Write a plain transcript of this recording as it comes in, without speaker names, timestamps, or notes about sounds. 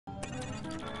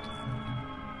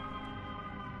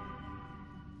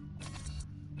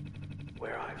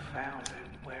Where I found it,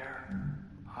 where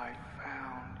I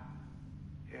found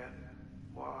it,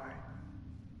 why?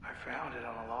 I found it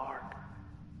on a lark,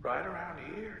 right around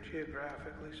here,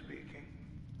 geographically speaking.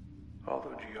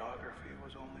 Although geography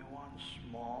was only one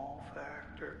small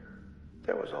factor,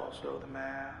 there was also the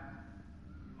math.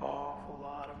 Awful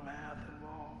lot of math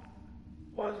involved.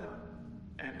 Wasn't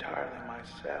entirely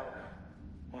myself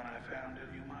when I found it,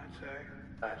 you might say.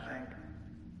 I think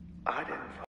I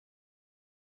didn't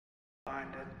find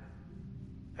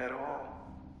it at all.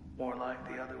 More like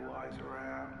the otherwise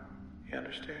around. You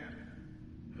understand?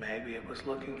 Maybe it was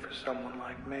looking for someone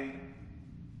like me.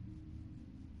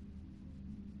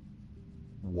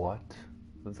 What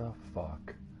the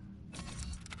fuck?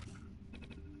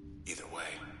 Either way,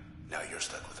 now you're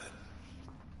stuck with it.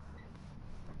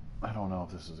 I don't know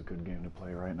if this is a good game to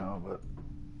play right now, but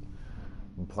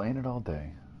I'm playing it all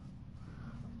day.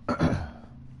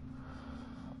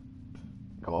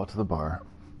 Go out to the bar,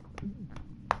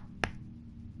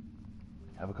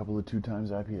 have a couple of 2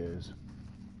 times IPAs,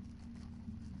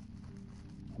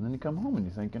 and then you come home and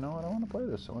you think, you know what, I want to play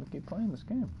this. I want to keep playing this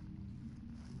game.